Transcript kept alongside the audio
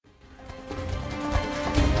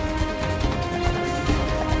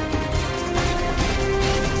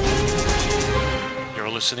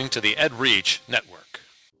listening to the EdReach Network.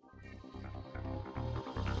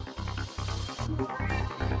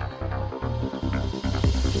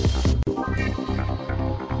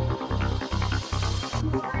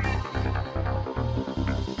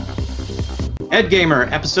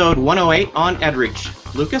 EdGamer, episode 108 on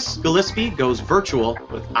EdReach. Lucas Gillespie goes virtual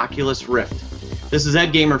with Oculus Rift. This is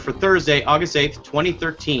EdGamer for Thursday, August 8th,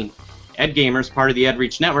 2013. EdGamer is part of the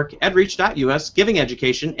EdReach Network, edreach.us, giving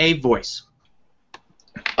education a voice.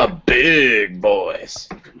 A big voice.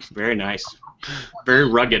 Very nice. Very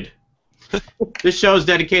rugged. This show is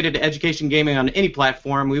dedicated to education gaming on any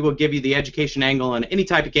platform. We will give you the education angle on any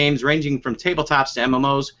type of games, ranging from tabletops to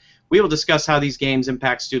MMOs. We will discuss how these games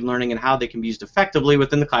impact student learning and how they can be used effectively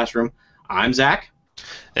within the classroom. I'm Zach.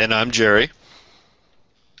 And I'm Jerry.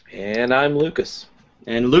 And I'm Lucas.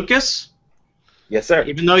 And Lucas? Yes, sir.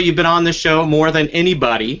 Even though you've been on this show more than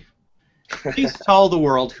anybody, please tell the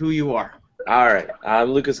world who you are. All right.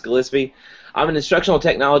 I'm Lucas Gillespie. I'm an instructional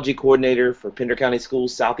technology coordinator for Pender County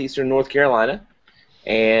Schools, southeastern North Carolina.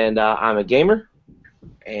 And I'm a gamer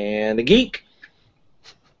and a geek.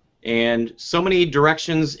 And so many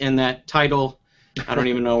directions in that title, I don't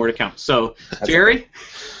even know where to count. So, Jerry?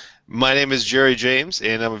 My name is Jerry James,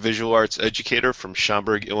 and I'm a visual arts educator from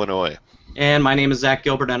Schaumburg, Illinois. And my name is Zach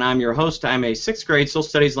Gilbert, and I'm your host. I'm a 6th grade social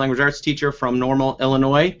studies language arts teacher from Normal,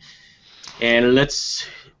 Illinois. And let's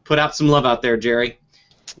put out some love out there, Jerry.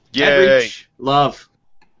 Yay! EdReach, love.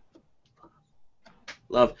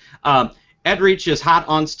 Love. EdReach is hot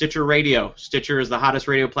on Stitcher Radio. Stitcher is the hottest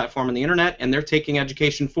radio platform on the internet, and they're taking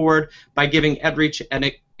education forward by giving EdReach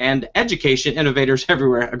and education innovators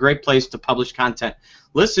everywhere a great place to publish content.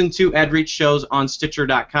 Listen to EdReach shows on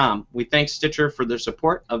Stitcher.com. We thank Stitcher for their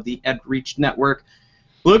support of the EdReach Network.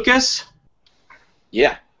 Lucas?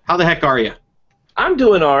 Yeah. How the heck are you? I'm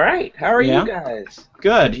doing all right. How are you guys?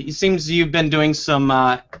 Good. It seems you've been doing some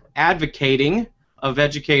advocating of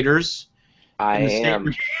educators. I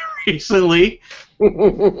am. Recently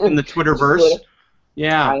in the Twitterverse.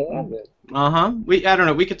 Yeah. I am. I don't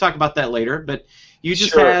know. We could talk about that later, but you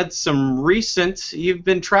just Sure. had some recent. You've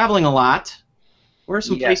been traveling a lot. Where are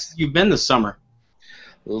some places you've been this summer?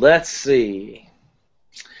 Let's see.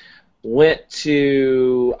 Went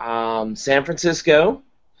to San Francisco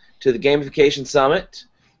to the Gamification Summit.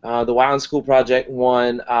 The Wyland School Project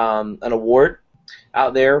won an award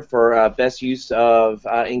out there for best use of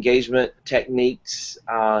engagement techniques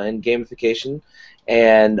and gamification,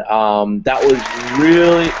 and that was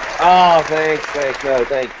really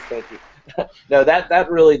thank you. No, that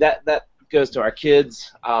really goes to our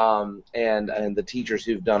kids and the teachers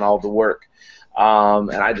who've done all the work,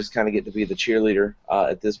 and I just kind of get to be the cheerleader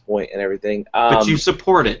at this point and everything. But you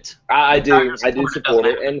support it. I do support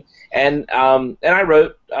it, and I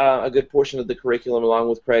wrote a good portion of the curriculum along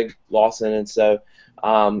with Craig Lawson, and so.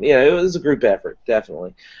 It was a group effort,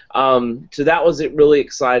 definitely. So that was really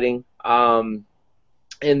exciting. And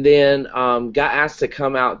then got asked to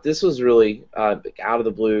come out. This was really out of the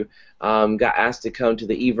blue. Got asked to come to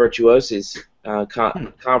the eVirtuosis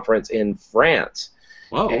conference in France.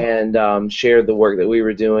 Whoa. And share the work that we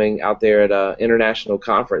were doing out there at an international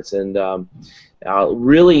conference. And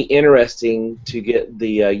really interesting to get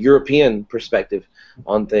the European perspective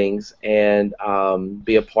on things and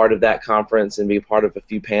be a part of that conference and be a part of a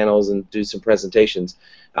few panels and do some presentations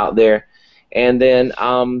out there. And then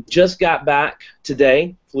just got back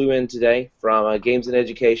today, flew in today from Games and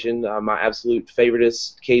Education, my absolute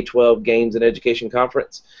favoriteest K-12 Games and Education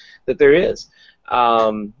conference that there is.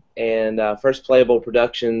 And First Playable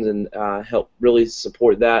Productions and help really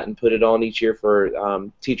support that and put it on each year for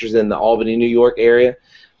teachers in the Albany, New York area.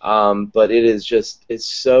 But it's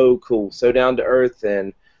so cool, so down to earth,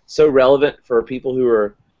 and so relevant for people who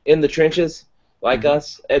are in the trenches like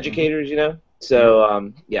us, educators,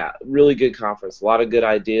 So, really good conference. A lot of good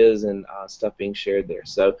ideas and stuff being shared there.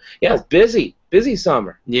 So, it's busy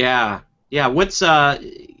summer. Yeah. What's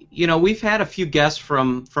we've had a few guests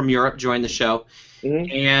from Europe join the show,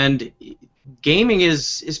 and gaming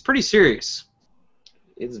is pretty serious.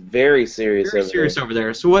 It's very serious. Over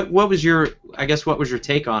there. So what was your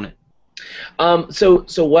take on it? So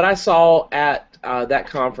what I saw at that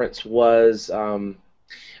conference was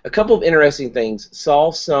a couple of interesting things.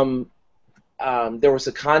 Saw some. There was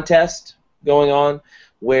a contest going on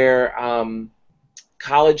where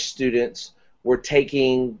college students were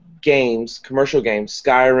taking games, commercial games,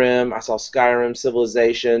 Skyrim. I saw Skyrim,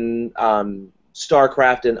 Civilization,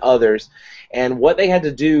 StarCraft, and others. And what they had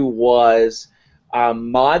to do was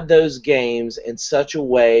mod those games in such a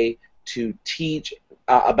way to teach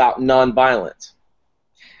about nonviolence.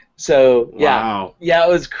 So yeah, Wow. yeah, it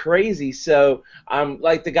was crazy. So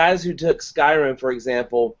like the guys who took Skyrim, for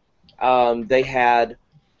example, they had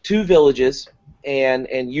two villages, and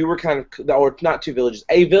you were kind of, or not two villages,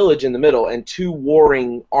 a village in the middle, and two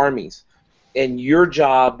warring armies. And your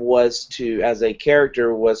job was to, as a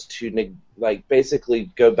character, was to like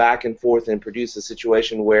basically go back and forth and produce a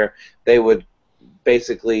situation where they would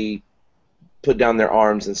basically put down their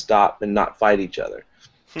arms and stop and not fight each other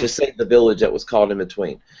to save the village that was caught in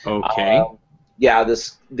between. Okay. Yeah,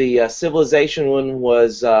 the Civilization one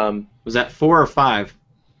was Was that 4 or 5?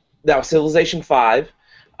 that was Civilization 5,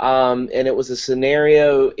 and it was a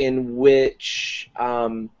scenario in which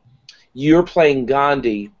you're playing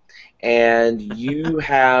Gandhi, and you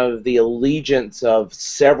have the allegiance of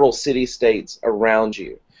several city-states around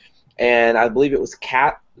you. And I believe it was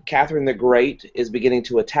Catherine the Great is beginning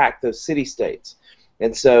to attack those city-states.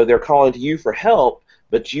 And so they're calling to you for help,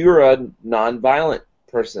 but you're a non-violent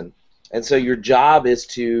person. And so your job is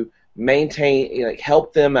to maintain,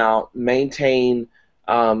 help them out, maintain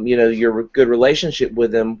your good relationship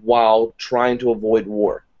with them while trying to avoid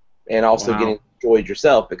war. And also getting destroyed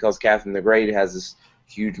yourself, because Catherine the Great has this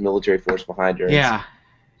huge military force behind her. Yeah.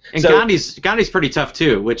 And So- Gandhi's pretty tough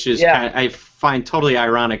too, which is I find totally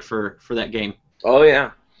ironic for that game. Oh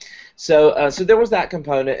yeah. So there was that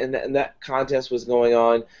component, and that contest was going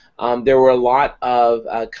on. There were a lot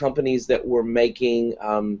of companies that were making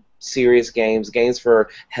serious games for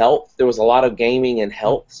health. There was a lot of gaming and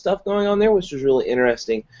health stuff going on there, which was really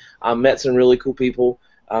interesting. Met some really cool people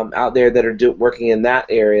out there that are working in that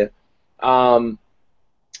area.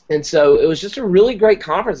 And so it was just a really great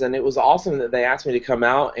conference, and it was awesome that they asked me to come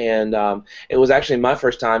out, and it was actually my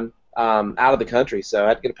first time out of the country, so I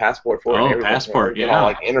had to get a passport for it. Oh, and everything. passport, You yeah. know,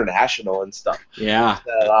 like international and stuff. Yeah.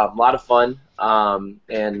 So, a lot of fun,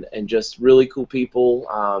 and just really cool people.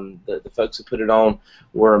 The folks who put it on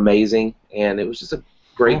were amazing, and it was just a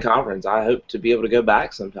great conference. I hope to be able to go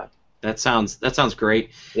back sometime. That sounds great.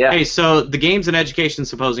 Yeah. Hey, so the Games and Education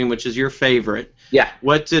Symposium, which is your favorite. Yeah.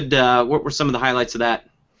 What were some of the highlights of that?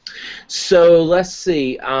 So let's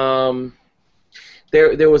see.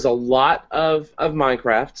 There was a lot of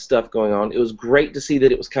Minecraft stuff going on. It was great to see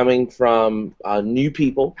that it was coming from new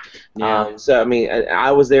people. Yeah. So I mean,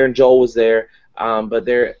 I was there and Joel was there, but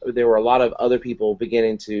there were a lot of other people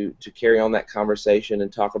beginning to carry on that conversation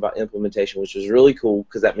and talk about implementation, which was really cool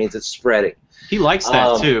because that means it's spreading. He likes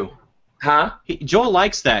that too. Huh? Joel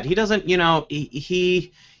likes that. He doesn't,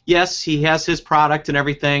 yes, he has his product and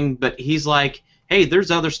everything, but he's like, hey,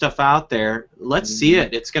 there's other stuff out there. Let's see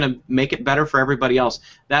it. It's going to make it better for everybody else.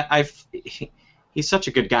 He's such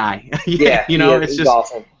a good guy. Yeah, it's he's just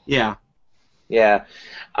awesome. Yeah. Yeah.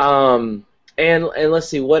 And let's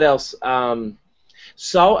see what else.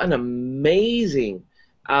 Saw an amazing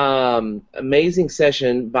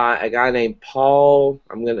session by a guy named Paul.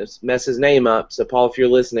 I'm gonna mess his name up. So Paul, if you're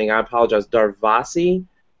listening, I apologize. Darvasi,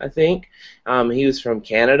 I think. He was from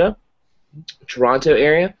Canada, Toronto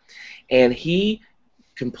area. And he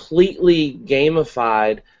completely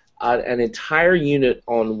gamified an entire unit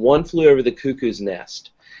on One Flew Over the Cuckoo's Nest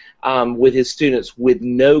with his students with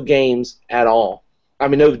no games at all. I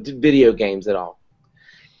mean, no video games at all.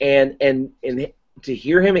 And to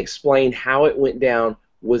hear him explain how it went down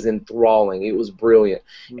was enthralling. It was brilliant.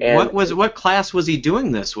 And What class was he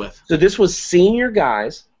doing this with? so this was senior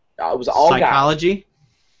guys. It was all Psychology?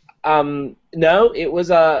 guys. No, it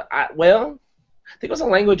was I think it was a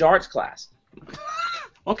language arts class.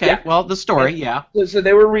 Okay, Yeah. well, the story, yeah. So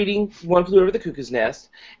they were reading One Flew Over the Cuckoo's Nest,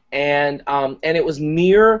 and it was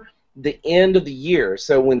near the end of the year.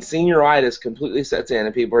 So when senioritis completely sets in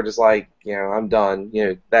and people are just like, I'm done,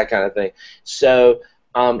 that kind of thing. So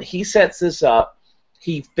he sets this up.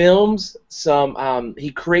 He films some.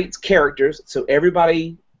 He creates characters. So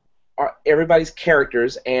everybody's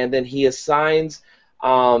characters, and then he assigns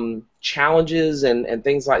challenges and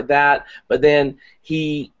things like that. But then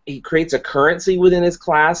he creates a currency within his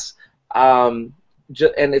class, and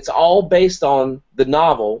it's all based on the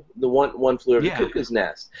novel, the One Flew Over the Cuckoo's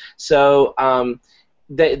Nest. So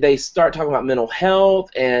they start talking about mental health,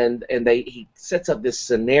 and he sets up this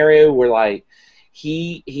scenario where like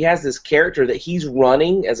he has this character that he's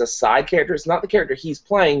running as a side character. It's not the character he's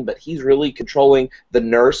playing, but he's really controlling the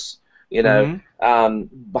nurse,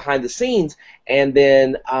 behind the scenes, and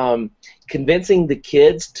then convincing the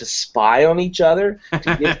kids to spy on each other,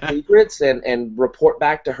 to get secrets and report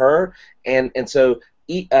back to her, and so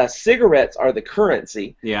cigarettes are the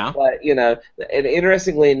currency. Yeah. But and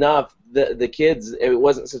interestingly enough, the kids, it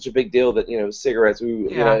wasn't such a big deal that cigarettes.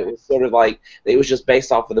 It was sort of like it was just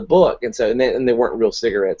based off of the book, and so and they weren't real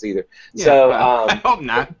cigarettes either. Yeah, So I hope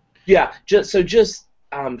not. yeah, just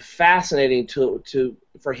fascinating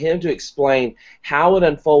for him to explain how it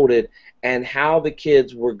unfolded and how the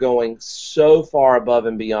kids were going so far above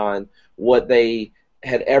and beyond what they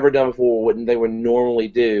had ever done before, what they would normally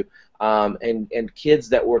do, and kids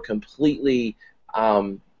that were completely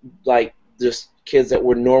like just kids that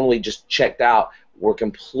were normally just checked out were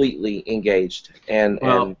completely engaged and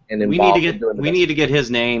involved. We need to get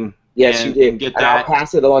his name. Yes, you did. And get and that. I'll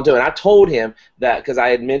pass it along to him. And I told him that because I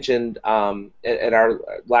had mentioned at our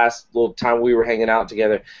last little time we were hanging out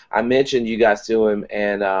together, I mentioned you guys to him,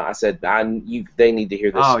 and I said, they need to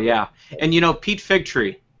hear this. Oh, yeah. And, Pete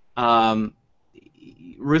Figtree,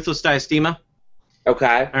 Ruthless Diastema.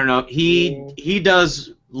 Okay. I don't know. He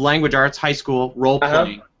does language arts, high school,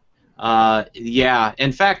 role-playing. Yeah.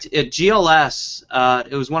 In fact, at GLS,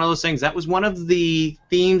 it was one of those things. That was one of the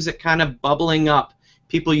themes that kind of bubbling up.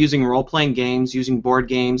 People using role-playing games, using board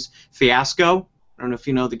games. Fiasco. I don't know if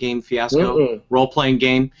you know the game Fiasco. Role-playing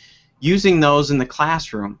game. Using those in the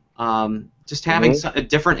classroom. Just having a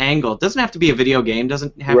different angle. It doesn't have to be a video game.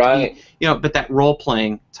 Doesn't have to be, but that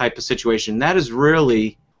role-playing type of situation. That is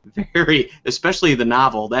really very, especially the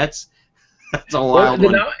novel. That's a wild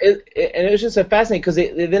one. And it was just so fascinating because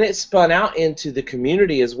then it spun out into the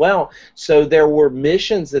community as well. So there were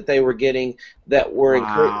missions that they were getting that were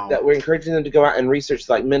encouraging them to go out and research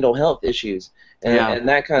like mental health issues and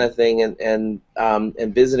that kind of thing, and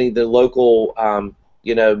visiting the local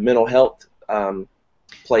mental health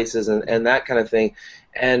places and that kind of thing,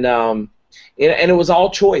 and it was all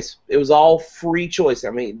choice. It was all free choice. I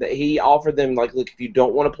mean, he offered them like, look, if you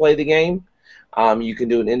don't want to play the game, you can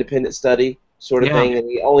do an independent study sort of thing, and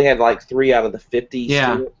he only had like 3 out of the 50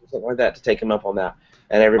 students or something like that to take him up on that,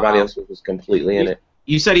 and everybody else was completely in it.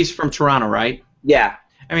 You said he's from Toronto, right? Yeah.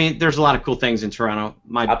 I mean, there's a lot of cool things in Toronto.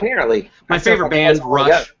 Apparently. My favorite band,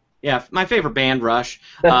 Rush. Yeah, my favorite band, Rush.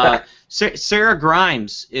 Sarah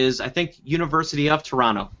Grimes is, I think, University of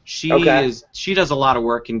Toronto. She does a lot of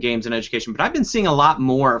work in games and education, but I've been seeing a lot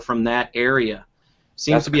more from that area.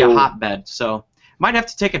 Seems to be a hotbed. So might have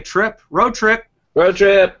to take a road trip. Let's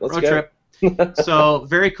go. So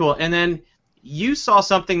very cool. And then you saw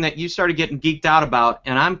something that you started getting geeked out about,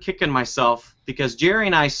 and I'm kicking myself because Jerry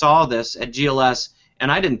and I saw this at GLS,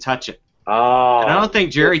 and I didn't touch it. Oh. And I don't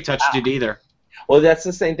think Jerry touched it either. Well, that's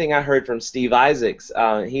the same thing I heard from Steve Isaacs.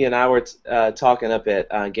 He and I were talking up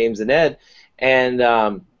at Games and Ed,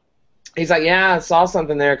 and he's like, "Yeah, I saw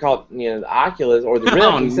something there called the Oculus or the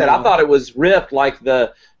Rift." He said, "I thought it was Rift, like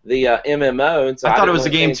the MMO." And so I thought it was a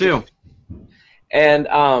game too. And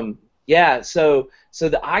so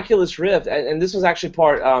the Oculus Rift, and this was actually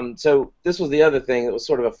part. So this was the other thing that was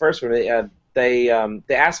sort of a first for me. They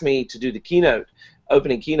asked me to do the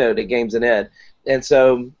opening keynote at Games and Ed, and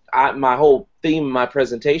so my whole theme of my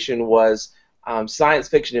presentation was science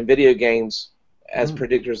fiction and video games as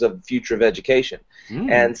predictors of the future of education.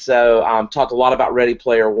 And so talked a lot about Ready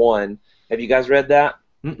Player One. Have you guys read that?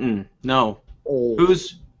 No.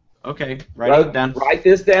 Who's... Okay, write it down. Write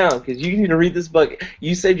this down because you need to read this book.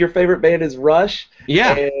 You said your favorite band is Rush.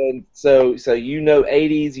 Yeah. And so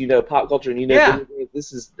 80s, pop culture, and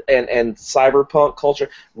this is and cyberpunk culture.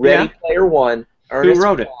 Ready Player One. Who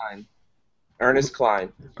wrote it? Ernest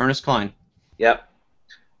Cline. Ernest Cline. Yep.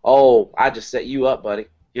 Oh, I just set you up, buddy.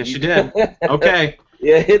 Yes, you did. Okay.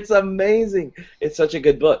 Yeah, it's amazing. It's such a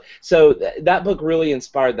good book. So that book really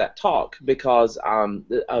inspired that talk because of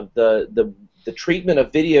the treatment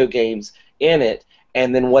of video games in it,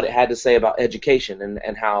 and then what it had to say about education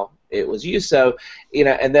and how it was used. So,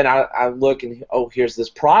 and then I look and here's this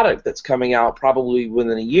product that's coming out probably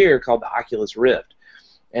within a year called the Oculus Rift,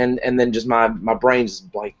 and then just my brain's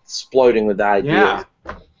like exploding with the idea.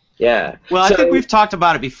 Yeah. Well, I think we've talked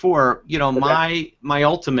about it before. My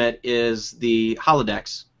ultimate is the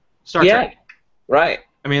holodecks. Star Trek. Right.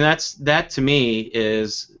 I mean, that to me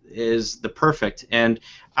is the perfect. And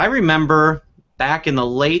I remember back in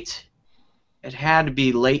it had to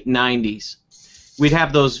be late 90s. We'd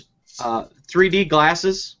have those 3D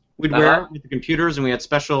glasses we'd wear with the computers, and we had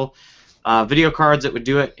special video cards that would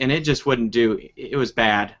do it, and it just wouldn't do. It was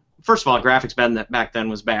bad. First of all, graphics back then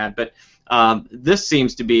was bad, but this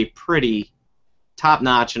seems to be pretty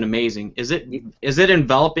top-notch and amazing. Is it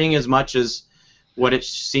enveloping as much as what it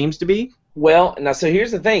seems to be? Well, now, so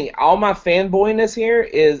here's the thing. All my fanboyness here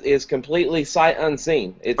is completely sight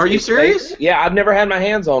unseen. Are you serious? Yeah, I've never had my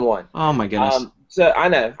hands on one. Oh, my goodness. So I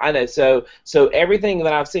know. So everything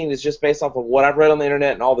that I've seen is just based off of what I've read on the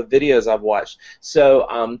internet and all the videos I've watched.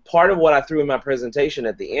 So part of what I threw in my presentation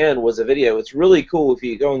at the end was a video. It's really cool if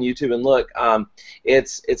you go on YouTube and look.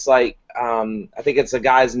 It's like I think it's a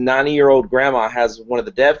guy's 90-year-old grandma has one of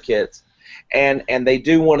the dev kits, and they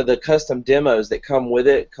do one of the custom demos that come with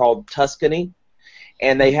it called Tuscany,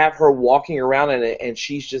 and they have her walking around in it, and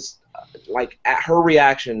she's just like, her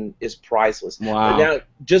reaction is priceless. Wow. But now,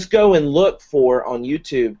 just go and look for on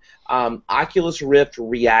YouTube Oculus Rift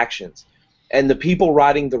reactions, and the people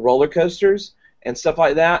riding the roller coasters and stuff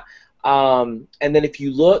like that. And then if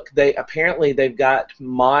you look, they've got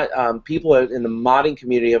people in the modding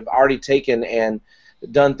community have already taken and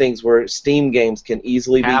done things where Steam games can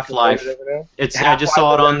easily be Half-Life. I just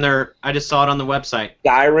saw it on the website.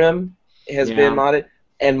 Skyrim has been modded,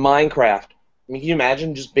 and Minecraft. I mean, can you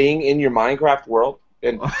imagine just being in your Minecraft world?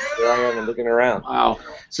 And there I am looking around. Wow.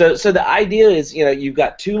 So the idea is, you've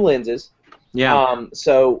got two lenses. Yeah.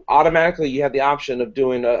 So automatically you have the option of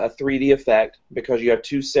doing a 3D effect because you have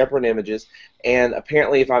two separate images. And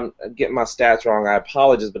apparently, if I'm getting my stats wrong, I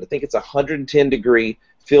apologize, but I think it's 110-degree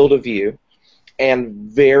field of view and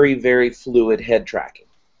very, very fluid head tracking.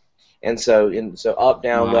 And so up,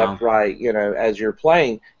 down, left, right, as you're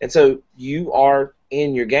playing. And so you are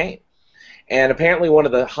in your game. And apparently one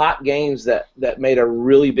of the hot games that made a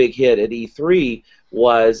really big hit at E3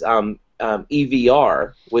 was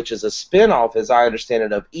EVR, which is a spin-off, as I understand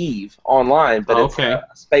it, of EVE Online, but it's a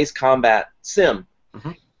space combat sim.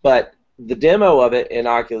 Mm-hmm. But the demo of it in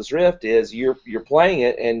Oculus Rift is you're playing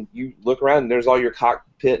it, and you look around, and there's all your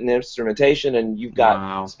cockpit and instrumentation, and you've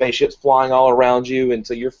got spaceships flying all around you, and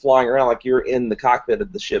so you're flying around like you're in the cockpit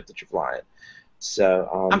of the ship that you're flying.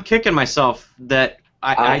 So I'm kicking myself that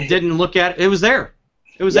I didn't look at it. It was there.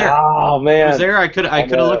 It was there. Oh man, it was there. I could have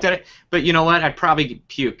looked at it, but you know what? I'd probably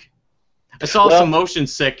puke. I saw some motion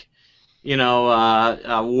sick,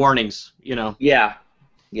 warnings. Yeah.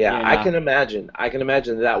 I can imagine.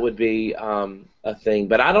 That would be a thing,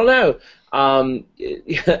 but I don't know.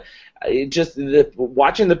 Just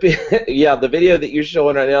watching the video that you're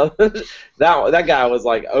showing right now, that guy was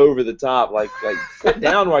like over the top. Like sit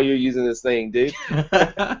down while you're using this thing, dude.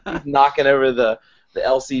 He's knocking over the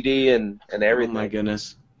LCD and everything. Oh my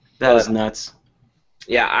goodness, that is nuts.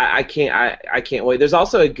 Yeah, I can't wait. There's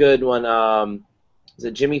also a good one. Is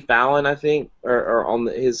it Jimmy Fallon, I think, or on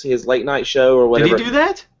his late night show or whatever? Did he do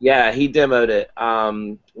that? Yeah, he demoed it.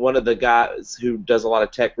 One of the guys who does a lot of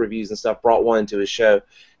tech reviews and stuff brought one into his show,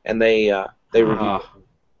 and they reviewed it.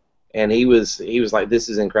 And he was like, "This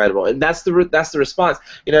is incredible," and that's the response.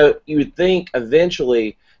 You would think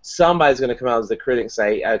eventually somebody's going to come out as the critic and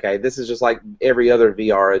say, "Okay, this is just like every other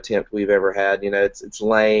VR attempt we've ever had. It's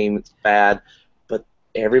lame, it's bad." But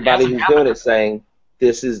everybody who's doing it saying,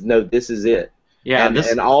 "This is it." Yeah,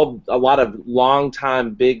 and a lot of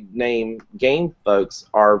long-time big-name game folks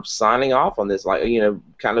are signing off on this, like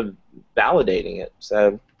kind of validating it.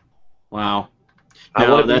 So, wow, I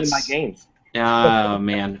want to be in my games. Oh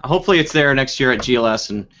man, hopefully it's there next year at GLS,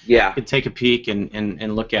 and you can take a peek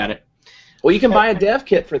and look at it. Well, you can buy a dev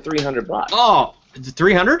kit for $300. Oh,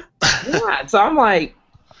 $300? Yeah, so I'm like,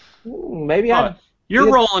 maybe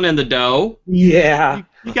you're rolling in the dough. Yeah.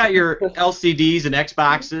 You got your LCDs and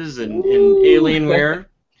Xboxes and Alienware.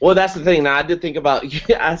 Well, that's the thing. Now, I did think about.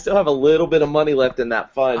 I still have a little bit of money left in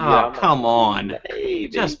that fund. Oh, come on! Maybe.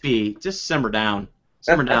 Just simmer down.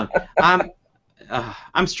 Simmer down.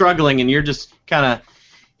 I'm struggling, and you're just kind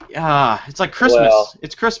of. It's like Christmas. Well,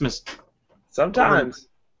 it's Christmas. Sometimes.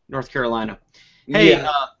 North Carolina. Hey.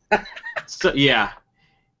 Yeah.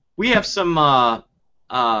 We have some. I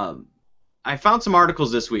found some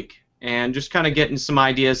articles this week. And just kind of getting some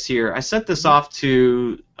ideas here. I sent this off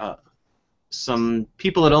to some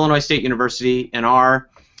people at Illinois State University and our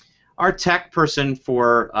tech person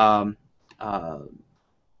for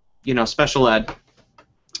special ed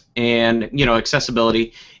and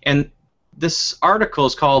accessibility. And this article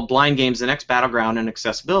is called "Blind Games: The Next Battleground in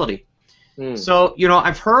Accessibility." So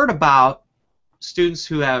I've heard about students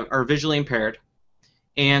who are visually impaired,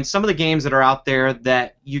 and some of the games that are out there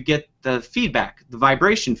that you get the feedback, the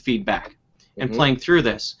vibration feedback, and playing through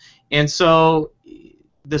this. And so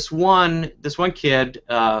this one kid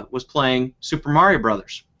was playing Super Mario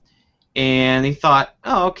Brothers, and he thought,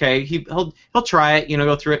 oh, okay, he'll try it,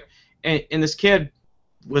 go through it. And this kid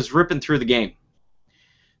was ripping through the game.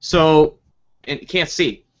 So, and he can't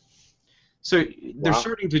see. So they're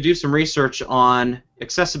starting to do some research on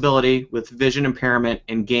accessibility with vision impairment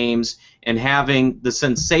in games and having the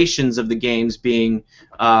sensations of the games being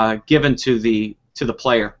given to the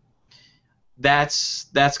player. That's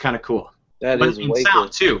kind of cool. But is way sound cool.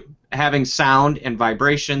 too, having sound and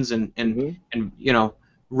vibrations and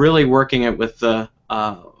really working it with the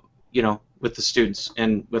with the students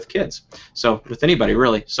and with kids. So with anybody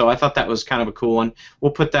really. So I thought that was kind of a cool one.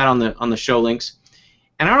 We'll put that on the show links.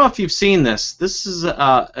 And I don't know if you've seen this. This is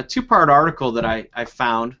a two-part article that I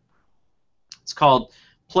found It's called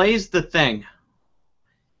Plays the Thing.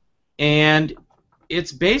 And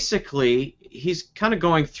it's basically, he's kind of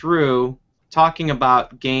going through talking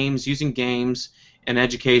about games, using games in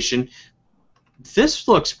education. This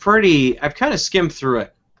looks pretty, I've kind of skimmed through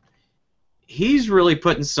it. He's really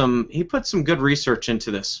put some good research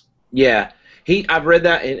into this. Yeah. I've read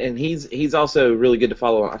that, and he's also really good to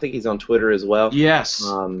follow. I think he's on Twitter as well. Yes.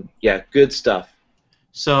 Yeah, good stuff.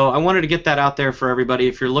 So I wanted to get that out there for everybody.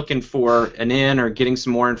 If you're looking for an in or getting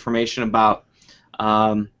some more information about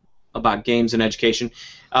games and education,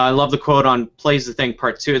 I love the quote on Plays the Thing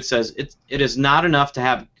Part 2. It says, it is not enough to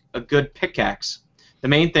have a good pickaxe. The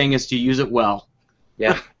main thing is to use it well.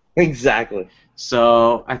 Yeah, exactly.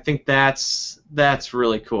 So I think that's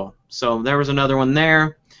really cool. So there was another one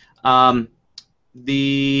there.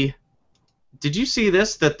 Did you see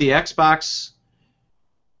this, that the Xbox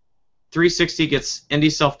 360 gets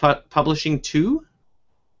indie self-publishing too?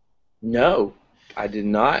 No, I did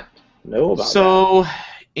not know about that. So,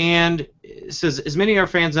 and it says, as many of our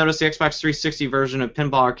fans noticed, the Xbox 360 version of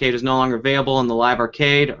Pinball Arcade is no longer available in the Live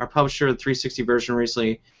Arcade. Our publisher of the 360 version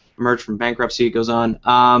recently emerged from bankruptcy. It goes on.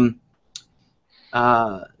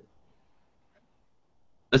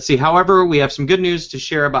 Let's see. However, we have some good news to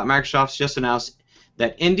share about Microsoft's just announced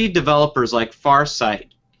that indie developers like Farsight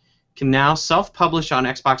can now self-publish on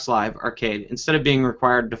Xbox Live Arcade instead of being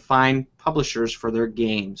required to find publishers for their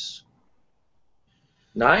games.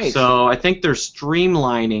 Nice. So I think they're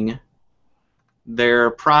streamlining their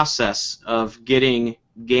process of getting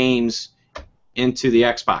games into the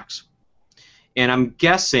Xbox. And I'm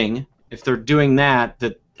guessing if they're doing that,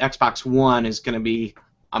 that Xbox One is going to be,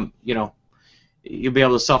 you'll be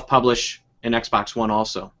able to self-publish in Xbox One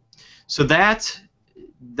also. So that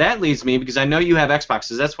leads me, because I know you have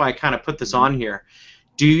Xboxes, that's why I kind of put this on here.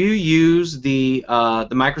 Do you use the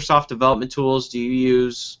Microsoft development tools? Do you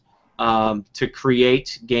use to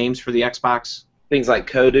create games for the Xbox? Things like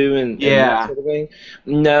Kodu and that sort of thing?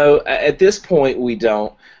 No, at this point we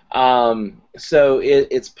don't. So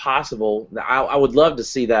it's possible. I would love to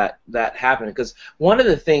see that happen, because one of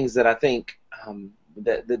the things that I think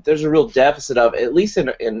that there's a real deficit of, at least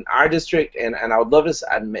in our district, and I would love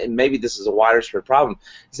to, and maybe this is a wider spread problem,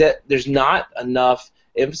 is that there's not enough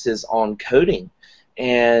emphasis on coding,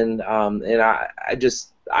 and I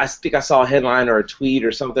think I saw a headline or a tweet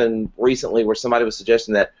or something recently where somebody was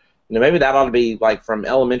suggesting that maybe that ought to be like from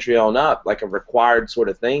elementary on up, like a required sort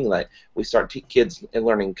of thing, like we start kids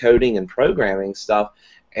learning coding and programming stuff,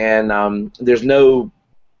 and there's no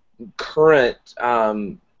current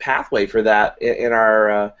pathway for that in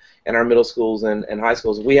our middle schools and high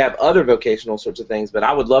schools. We have other vocational sorts of things, but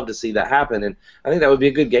I would love to see that happen, and I think that would be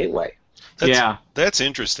a good gateway. That's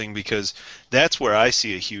interesting, because that's where I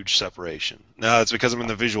see a huge separation. Now, it's because I'm in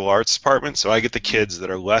the visual arts department, so I get the kids that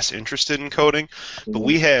are less interested in coding, but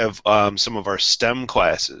we have some of our STEM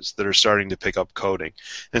classes that are starting to pick up coding.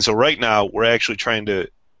 And so right now, we're actually trying to,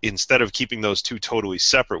 instead of keeping those two totally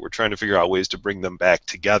separate, we're trying to figure out ways to bring them back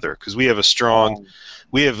together, because we have a strong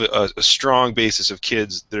basis of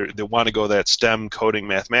kids that want to go that STEM coding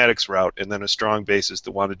mathematics route, and then a strong basis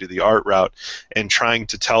that want to do the art route, and trying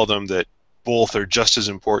to tell them that both are just as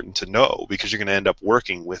important to know, because you're going to end up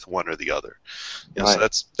working with one or the other. So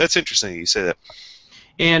that's interesting that you say that.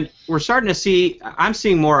 And we're starting to see, I'm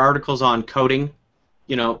seeing more articles on coding,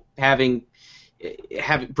 bringing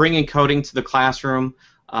coding to the classroom.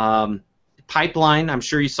 Pipeline, I'm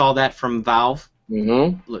sure you saw that from Valve.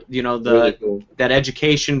 Mm-hmm. Really cool. That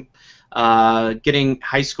education, getting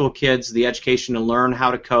high school kids the education to learn how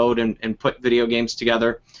to code and put video games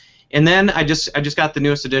together. And then I just got the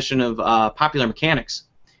newest edition of Popular Mechanics.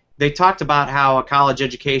 They talked about how a college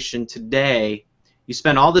education today, you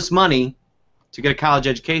spend all this money to get a college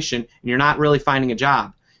education, and you're not really finding a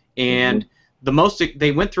job. And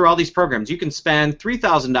they went through all these programs. You can spend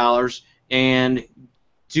 $3,000 and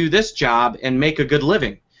do this job and make a good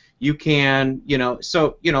living. You can,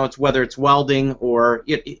 it's whether it's welding or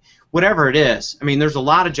whatever it is. I mean, there's a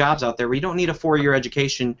lot of jobs out there where you don't need a 4-year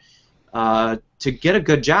education to get a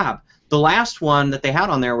good job. The last one that they had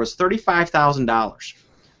on there was $35,000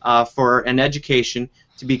 for an education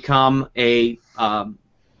to become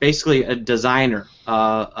basically a designer,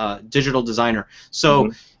 a digital designer.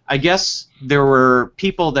 So I guess there were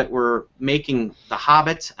people that were making The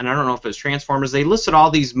Hobbit, and I don't know if it was Transformers. They listed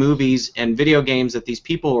all these movies and video games that these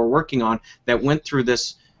people were working on that went through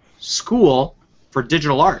this school for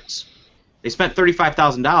digital arts. They spent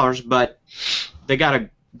 $35,000, but they got a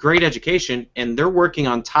great education, and they're working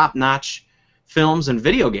on top-notch films and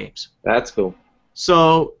video games. That's cool.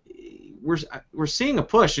 So we're seeing a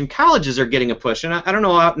push, and colleges are getting a push. And I don't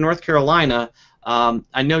know, out in North Carolina,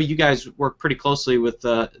 I know you guys work pretty closely with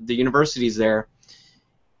the universities there.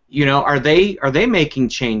 You know, are they making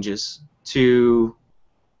changes to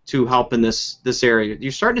help in this area?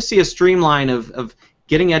 You're starting to see a streamline of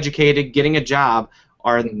getting educated, getting a job.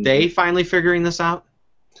 Are they finally figuring this out?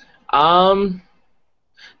 I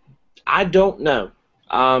don't know.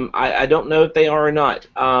 I don't know if they are or not.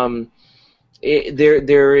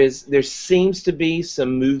 There seems to be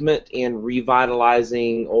some movement in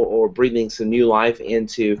revitalizing or breathing some new life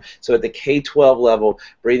into, so at the K-12 level,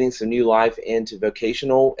 breathing some new life into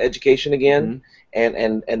vocational education again,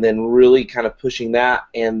 and then really kind of pushing that,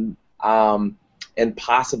 and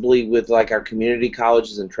possibly with like our community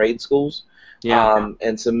colleges and trade schools.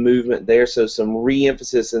 And some movement there, so some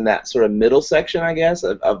re-emphasis in that sort of middle section, I guess,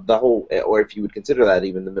 of the whole, or if you would consider that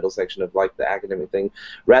even the middle section of like the academic thing,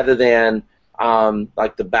 rather than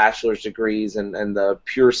like the bachelor's degrees and the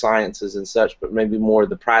pure sciences and such, but maybe more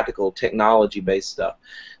the practical technology-based stuff.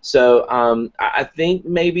 So I think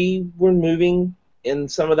maybe we're moving in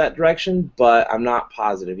some of that direction, but I'm not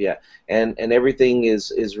positive yet. And everything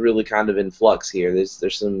is really kind of in flux here.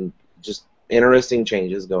 There's some just interesting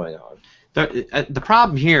changes going on. The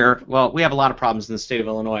problem here, well, we have a lot of problems in the state of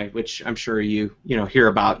Illinois, which I'm sure you hear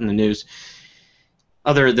about in the news.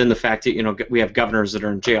 Other than the fact that we have governors that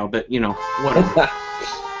are in jail, but whatever.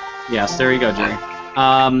 Yes, there you go, Jerry.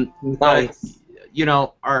 Nice.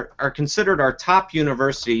 Are considered our top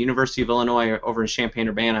university, University of Illinois over in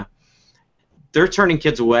Champaign-Urbana. They're turning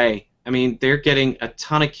kids away. I mean, they're getting a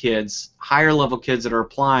ton of kids, higher level kids that are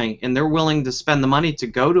applying, and they're willing to spend the money to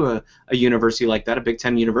go to a university like that, a Big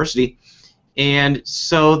Ten university, and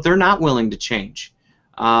so they're not willing to change.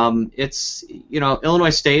 Illinois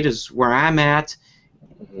State is where I'm at.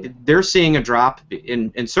 They're seeing a drop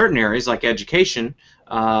in certain areas like education,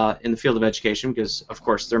 in the field of education, because of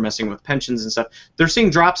course they're messing with pensions and stuff. They're seeing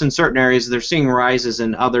drops in certain areas. They're seeing rises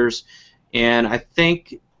in others, and I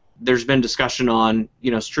think there's been discussion on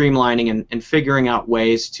streamlining and figuring out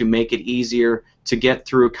ways to make it easier to get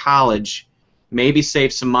through college, maybe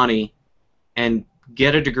save some money, and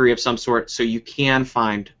get a degree of some sort so you can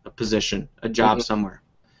find a position, a job somewhere.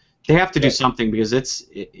 They have to do something because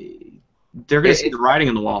they're going to see the writing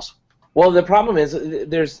on the walls. Well, the problem is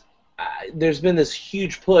there's been this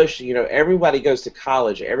huge push. Everybody goes to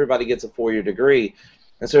college, everybody gets a 4-year degree,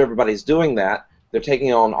 and so everybody's doing that. They're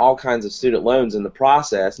taking on all kinds of student loans in the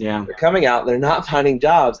process. Yeah. They're coming out, they're not finding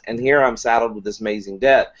jobs, and here I'm saddled with this amazing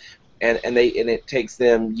debt. And it takes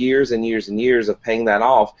them years and years and years of paying that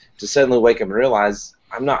off to suddenly wake up and realize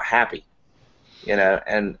I'm not happy.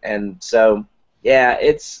 And so yeah,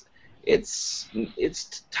 it's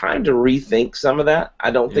time to rethink some of that. I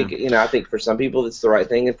don't think I think for some people it's the right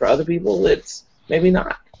thing, and for other people it's maybe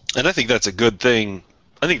not. And I think that's a good thing.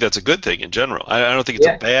 I think that's a good thing in general. I don't think it's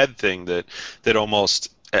a bad thing that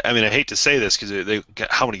almost. I mean, I hate to say this because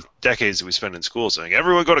how many decades do we spend in school saying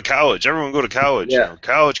everyone go to college, everyone go to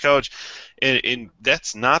college, college, and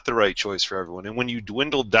that's not the right choice for everyone. And when you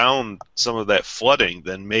dwindle down some of that flooding,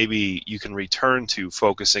 then maybe you can return to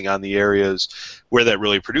focusing on the areas where that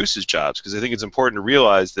really produces jobs. Because I think it's important to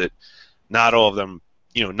realize that not all of them,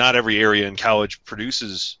 not every area in college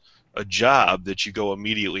produces a job that you go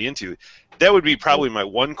immediately into. That would be probably my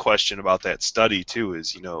one question about that study too.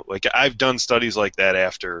 Is like I've done studies like that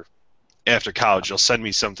after college. They'll send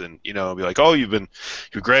me something, and be like, oh, you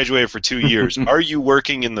graduated for 2 years. Are you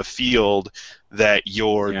working in the field that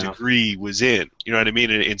your degree was in? You know what I mean?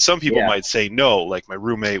 And some people might say no. Like my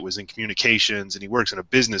roommate was in communications and he works in a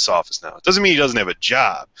business office now. It doesn't mean he doesn't have a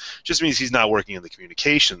job. It just means he's not working in the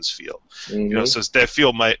communications field. So that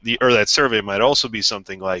field that survey might also be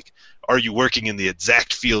something like, are you working in the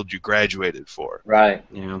exact field you graduated for? Right.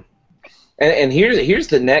 Yeah. And here's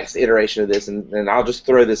the next iteration of this, and I'll just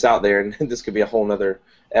throw this out there, and this could be a whole nother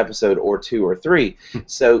episode or 2 or 3.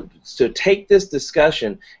 So take this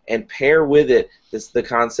discussion and pair with it the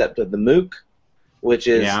concept of the MOOC, which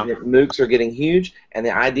is MOOCs are getting huge, and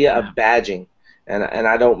the idea of badging. And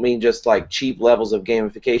I don't mean just like cheap levels of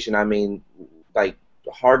gamification. I mean like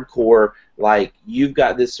hardcore, like you've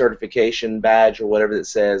got this certification badge or whatever that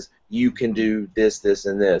says you can do this, this,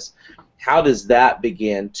 and this. How does that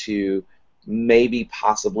begin to maybe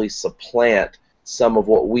possibly supplant some of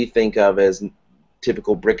what we think of as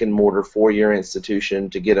typical brick and mortar 4-year institution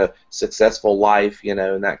to get a successful life,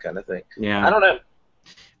 and that kind of thing? Yeah. I don't know.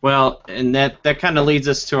 Well, and that kind of leads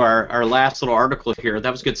us to our last little article here. That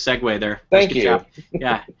was a good segue there. Thank you. Job.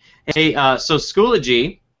 Yeah. Hey, so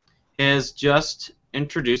Schoology has just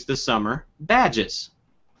introduced this summer badges.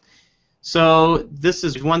 So this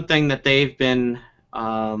is one thing that they've been,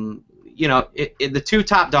 the 2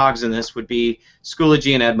 top dogs in this would be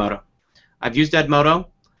Schoology and Edmodo. I've used Edmodo.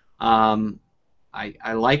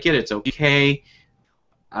 I like it. It's okay.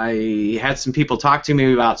 I had some people talk to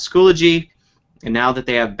me about Schoology, and now that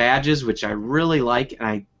they have badges, which I really like,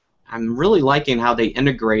 and I'm really liking how they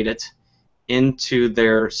integrate it into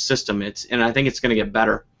their system. And I think it's going to get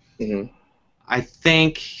better. Mm-hmm. I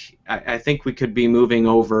think we could be moving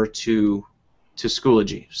over to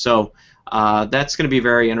Schoology. So that's going to be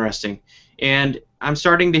very interesting. And I'm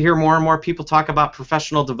starting to hear more and more people talk about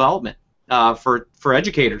professional development for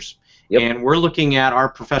educators. Yep. And we're looking at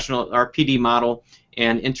our PD model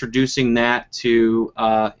and introducing that to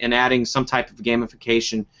and adding some type of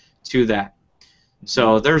gamification to that.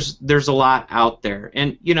 So there's a lot out there.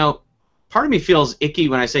 And part of me feels icky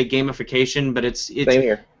when I say gamification, but it's Same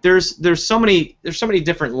here. There's so many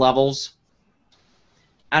different levels.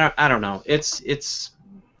 I don't know. It's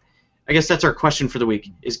I guess that's our question for the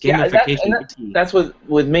week. Is gamification? That's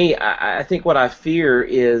with me. I think what I fear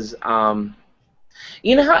is,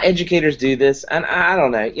 you know how educators do this, and I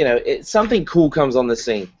don't know. Something cool comes on the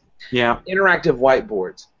scene. Yeah. Interactive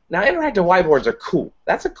whiteboards. Now, interactive whiteboards are cool.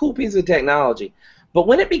 That's a cool piece of technology. But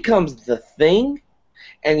when it becomes the thing,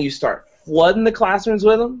 and you start flooding the classrooms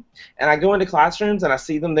with them, and I go into classrooms and I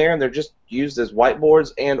see them there, and they're just used as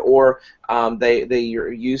whiteboards, or they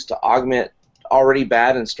are used to augment already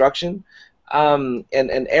bad instruction, and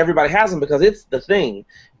everybody has them because it's the thing.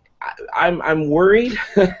 I'm worried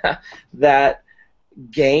that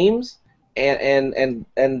games and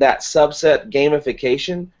that subset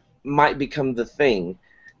gamification might become the thing,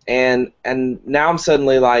 and now I'm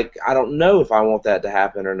suddenly like, I don't know if I want that to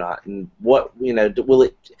happen or not, and what will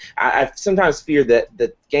it? I sometimes fear that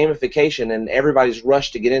gamification and everybody's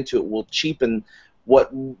rush to get into it will cheapen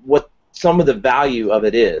what some of the value of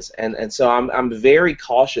it is, and so I'm very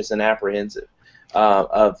cautious and apprehensive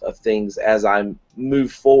of things as I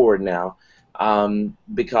move forward now.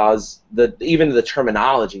 Because even the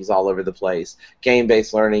terminology is all over the place.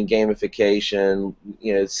 Game-based learning, gamification,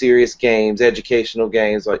 serious games, educational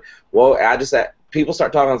games. Like, well, people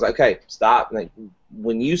start talking. I was like, okay, stop. Like,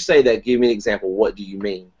 when you say that, give me an example. What do you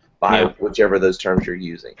mean by whichever of those terms you're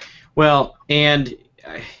using? Well, and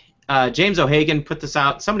James O'Hagan put this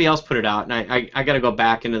out. Somebody else put it out, and I got to go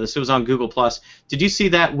back into this. It was on Google+. Did you see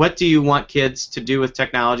that? What do you want kids to do with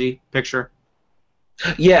technology picture?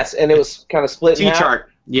 Yes, and it was kind of split in half. T-chart.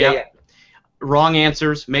 Yeah. Wrong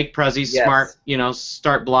answers. Make prezzies. Yes. Smart.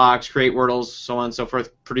 Start blogs, create Wordles, so on and so forth.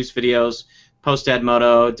 Produce videos, post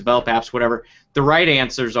Edmodo, develop apps, whatever. The right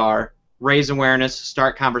answers are raise awareness,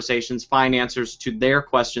 start conversations, find answers to their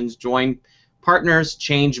questions, join partners,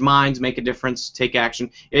 change minds, make a difference, take action.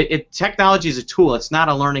 Technology is a tool. It's not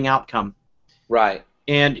a learning outcome. Right.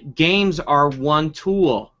 And games are one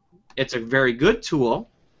tool. It's a very good tool.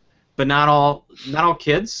 But not all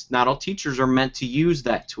kids, not all teachers are meant to use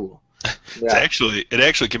that tool. Yeah. It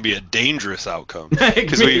actually can be a dangerous outcome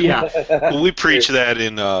because we preach that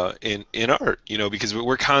in art, because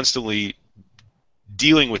we're constantly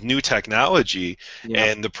dealing with new technology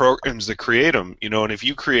and the programs that create them, and if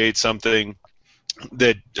you create something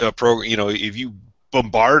that if you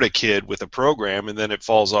bombard a kid with a program and then it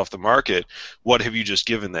falls off the market, what have you just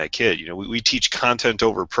given that kid? We teach content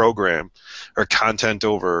over program or content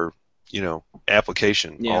over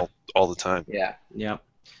application all the time. Yeah.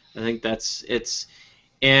 I think it's.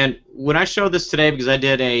 And when I showed this today, because I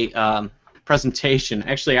did a presentation,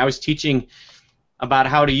 actually I was teaching about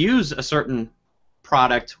how to use a certain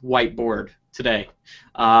product whiteboard today.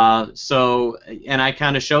 And I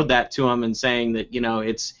kind of showed that to them and saying that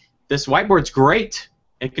this whiteboard's great.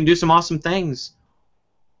 It can do some awesome things,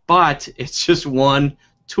 but it's just one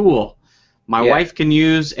tool. My wife can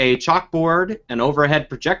use a chalkboard, an overhead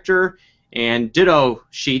projector, and ditto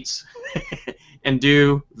sheets and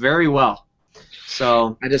do very well.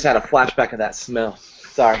 So I just had a flashback of that smell.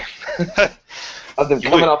 Sorry. Of them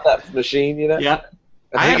coming off that machine, Yeah.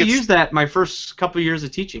 I had to use that my first couple of years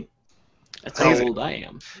of teaching. That's how old I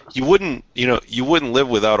am. You wouldn't live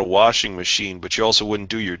without a washing machine, but you also wouldn't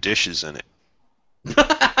do your dishes in it.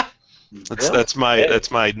 That's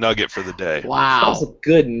my nugget for the day. Wow. That's a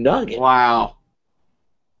good nugget. Wow.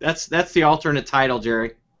 That's the alternate title,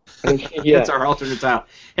 Jerry. That's our alternate title.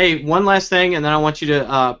 Hey, one last thing, and then I want you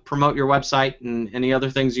to promote your website and any other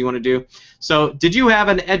things you want to do. So, did you have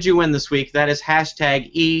an EduWin this week? That is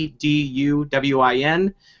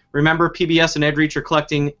 #EduWin. Remember, PBS and EdReach are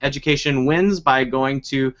collecting education wins by going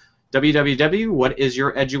to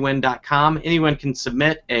www.whatisyoureduwin.com. Anyone can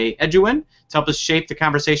submit a EduWin to help us shape the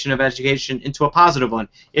conversation of education into a positive one.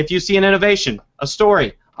 If you see an innovation, a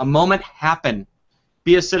story, a moment happen,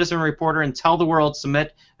 be a citizen reporter and tell the world.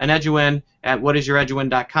 Submit an EduWin at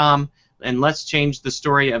whatisyoureduwin.com. and let's change the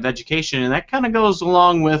story of education, and that kind of goes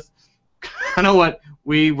along with kind of what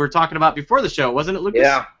we were talking about before the show, wasn't it, Lucas?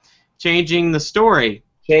 Yeah. Changing the story.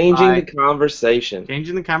 Changing the conversation.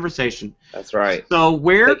 Changing the conversation. That's right. So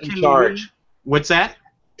where Taking can charge. What's that?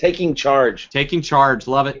 Taking charge. Taking charge.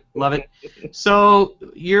 Love it. Love it. So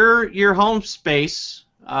your home space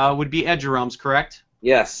would be EduRealms, correct?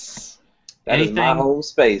 Yes. That is my Anything- home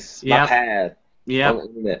space. My Yep. pad. Yeah. On the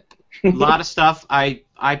internet. A lot of stuff. I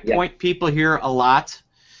Yeah. point people here a lot.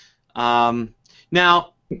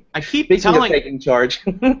 Now, I keep Speaking of telling... taking charge.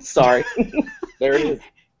 Sorry. There it is.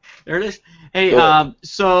 There it is. Hey, Good.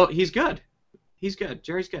 so he's good. He's good.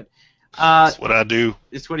 Jerry's good. That's what I do.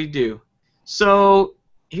 It's what he do. So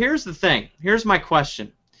here's the thing. Here's my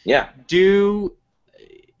question. Yeah.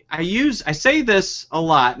 I say this a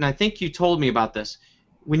lot, and I think you told me about this.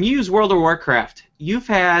 When you use World of Warcraft, you've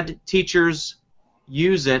had teachers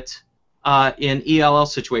use it in ELL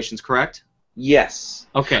situations, correct? Yes.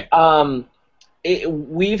 Okay.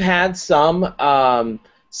 We've had some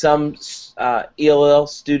ELL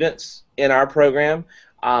students in our program.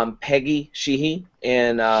 Peggy Sheehy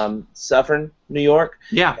in Suffern, New York,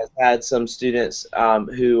 Yeah. has had some students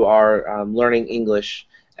who are learning English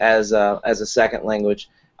as a second language,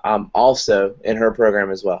 also in her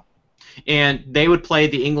program as well. And they would play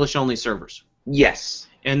the English-only servers. Yes,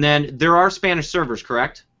 And then there are Spanish servers,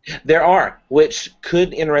 correct? there are, which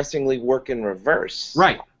could interestingly work in reverse.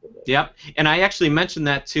 Right. Yep. And I actually mentioned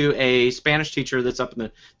that to a Spanish teacher that's up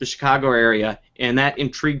in the Chicago area, and that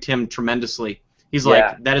intrigued him tremendously. He's like,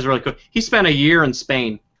 Yeah. that is really cool. He spent a year in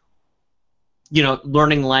Spain,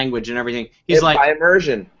 learning language and everything. He's like, by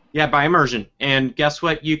immersion. yeah, by immersion. And guess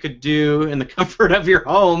what you could do in the comfort of your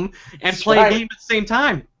home and That's play right. a game at the same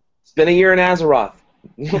time? Spent a year in Azeroth,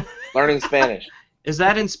 learning Spanish. Is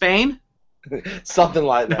that in Spain? Something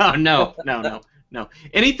like that. No.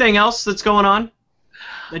 Anything else that's going on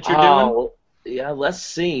that you're doing? Oh, yeah, let's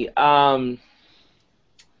see.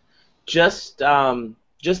 Just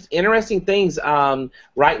interesting things.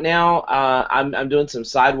 Right now, I'm doing some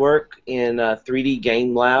side work in 3D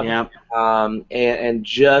Game Lab, Yeah. and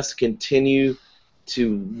just continue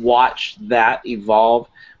to watch that evolve,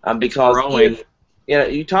 because Growing.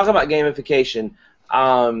 you talk about gamification.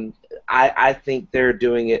 I think they're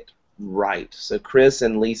doing it right. So Chris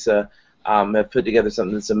and Lisa have put together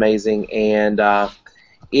something that's amazing, and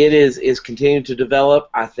it is continuing to develop.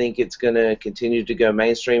 I think it's going to continue to go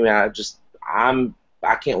mainstream.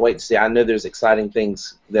 I can't wait to see. I know there's exciting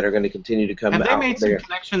things that are going to continue to come Have out they made some there.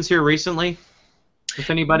 connections here recently with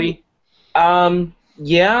anybody?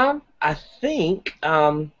 Yeah, I think.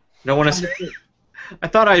 Don't want to. I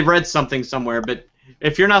thought I read something somewhere, but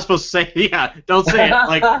if you're not supposed to say, yeah, don't say it.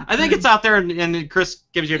 Like, I think it's out there, and Chris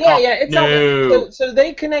gives you a call. Yeah, it's out there. No. So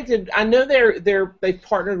they connected. I know they've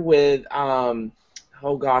partnered with.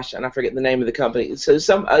 Oh gosh, and I forget the name of the company. So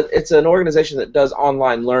it's an organization that does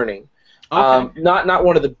online learning. Okay. Not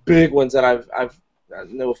one of the big ones that I've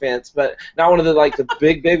no offense, but not one of the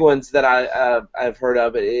big ones that I've heard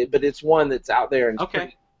of. But it's one that's out there and it's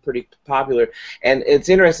Okay. pretty popular. And it's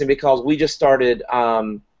interesting because we just started.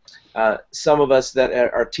 Some of us that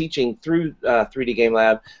are teaching through 3D Game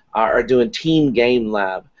Lab are doing Team Game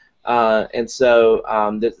Lab, and so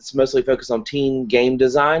it's mostly focused on team game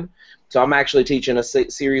design. So I'm actually teaching a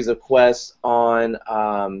series of quests on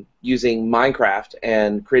using Minecraft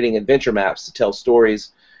and creating adventure maps to tell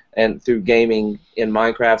stories, and through gaming in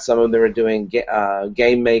Minecraft. Some of them are doing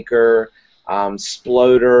Game Maker,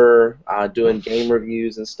 Sploder, doing game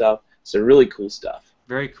reviews and stuff. So really cool stuff.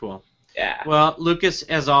 Very cool. Yeah. Well, Lucas,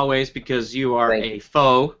 as always, because you are Thank a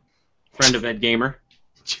faux friend of Ed Gamer,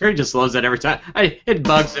 Jerry just loves that every time. It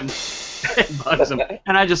bugs him. It bugs him.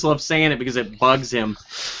 And I just love saying it because it bugs him.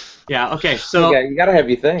 Yeah, okay, so Yeah, you gotta have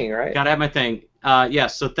your thing, right? gotta have my thing.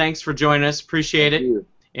 Yes, so thanks for joining us. Appreciate it.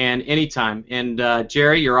 And anytime. And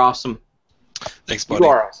Jerry, you're awesome. Thanks, buddy. You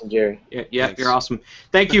are awesome, Jerry. Yeah, Thanks. you're awesome.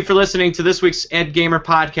 Thank you for listening to this week's Ed Gamer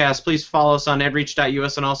podcast. Please follow us on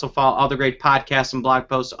edreach.us and also follow all the great podcasts and blog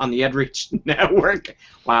posts on the EdReach Network.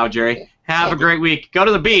 Wow, Jerry. Have a great week. Go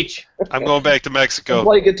to the beach. I'm going back to Mexico.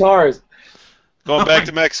 Play guitars. Going back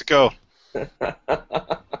to Mexico.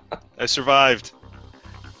 I survived.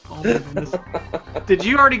 Oh, my goodness. Did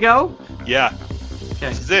you already go? Yeah, Okay,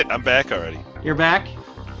 this is it. I'm back already. you're back.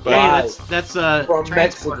 But Hey, Live that's from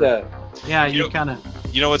transporter. Mexico. Yeah, you Yep. kind of.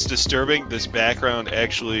 you know what's disturbing? This background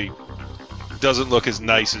actually doesn't look as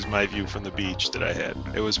nice as my view from the beach that I had.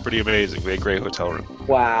 It was pretty amazing. We had a great hotel room.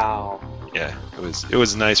 Wow. Yeah, it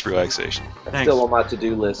was a nice relaxation. That's Thanks. still on my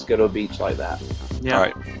to-do list. Go to a beach like that. Yeah. All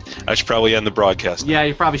right, I should probably end the broadcast. Yeah,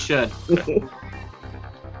 you probably should.